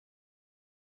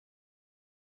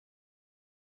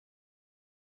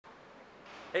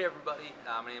Hey everybody,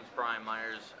 my name is Brian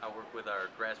Myers. I work with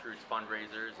our grassroots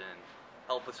fundraisers and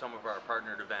help with some of our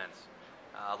partnered events.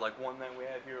 Like one that we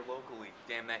have here locally,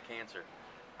 Damn That Cancer.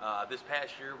 This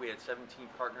past year we had 17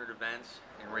 partnered events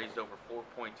and raised over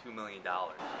 $4.2 million.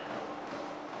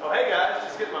 Oh, hey guys,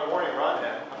 just getting my morning run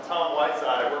in. I'm Tom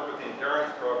Whiteside. I work with the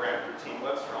endurance program through Team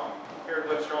LIVESTROng. Here at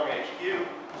LIVESTROng HQ,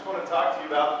 just want to talk to you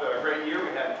about the great year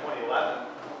we had in 2011.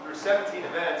 Through 17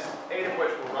 events, 8 of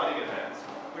which were running events,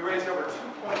 we raised over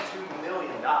 $2.2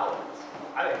 million.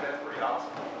 I think that's pretty awesome.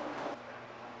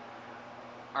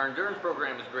 Our endurance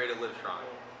program is great at LIVESTROng.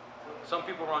 Some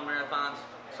people run marathons,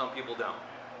 some people don't.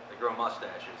 They grow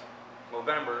mustaches.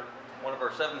 Movember, one of our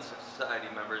 7th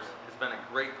Society members, has been a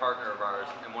great partner of ours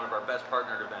and one of our best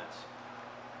partnered events.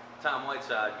 Tom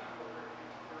Whiteside,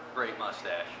 great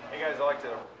mustache. Hey guys, I like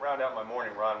to round out my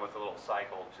morning run with a little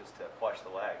cycle just to flush the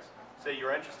legs. Say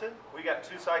you're interested? We got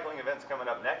 2 cycling events coming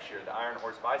up next year, the Iron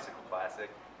Horse Bicycle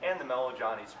Classic and the Mellow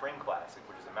Johnny Spring Classic,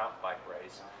 which is a mountain bike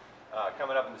race.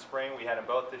 Coming up in the spring, we had them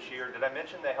both this year. Did I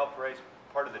mention they helped raise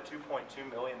part of the $2.2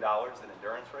 million that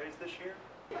endurance raised this year?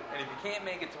 And if you can't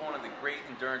make it to one of the great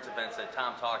endurance events that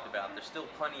Tom talked about, there's still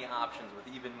plenty of options with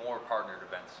even more partnered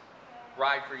events.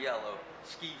 Ride for Yellow,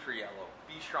 Ski for Yellow,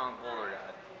 Be Strong Boulder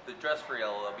Guide, the Dress for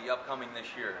Yellow will be upcoming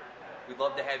this year. We'd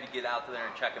love to have you get out there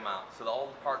and check them out. So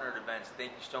all the partnered events,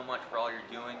 thank you so much for all you're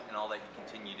doing and all that you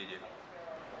continue to do.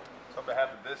 So on behalf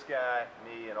of this guy,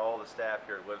 me, and all the staff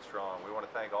here at LIVESTROng, we want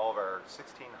to thank all of our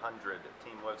 1,600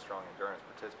 Team LIVESTROng endurance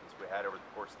participants we had over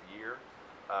the course of the year.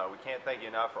 We can't thank you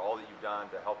enough for all that you've done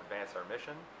to help advance our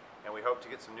mission, and we hope to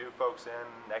get some new folks in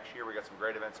next year. We got some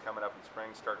great events coming up in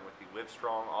spring, starting with the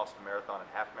LIVESTROng Austin Marathon and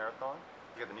Half Marathon.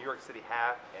 We got the New York City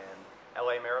Half and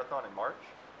LA Marathon in March.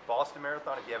 Boston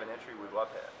Marathon, if you have an entry, we'd love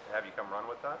to have you come run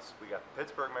with us. We got the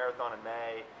Pittsburgh Marathon in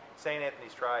May, St.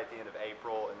 Anthony's Tri at the end of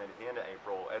April, and then at the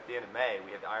end of May,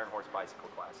 we have the Iron Horse Bicycle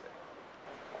Classic.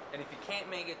 And if you can't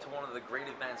make it to one of the great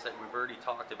events that we've already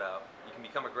talked about, you can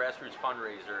become a grassroots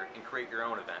fundraiser and create your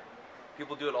own event.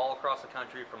 People do it all across the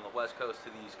country, from the West Coast to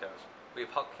the East Coast. We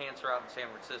have Huck Cancer out in San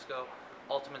Francisco,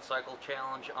 Ultimate Cycle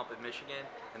Challenge up in Michigan,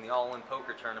 and the All-In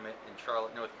Poker Tournament in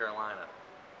Charlotte, North Carolina.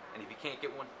 And if you can't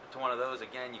get to one of those,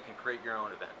 again, you can create your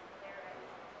own event.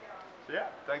 So yeah,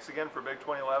 thanks again for Big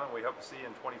 2011. We hope to see you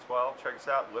in 2012. Check us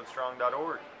out,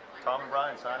 livestrong.org. Tom and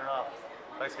Brian signing off.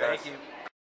 Thanks, guys. Thank you.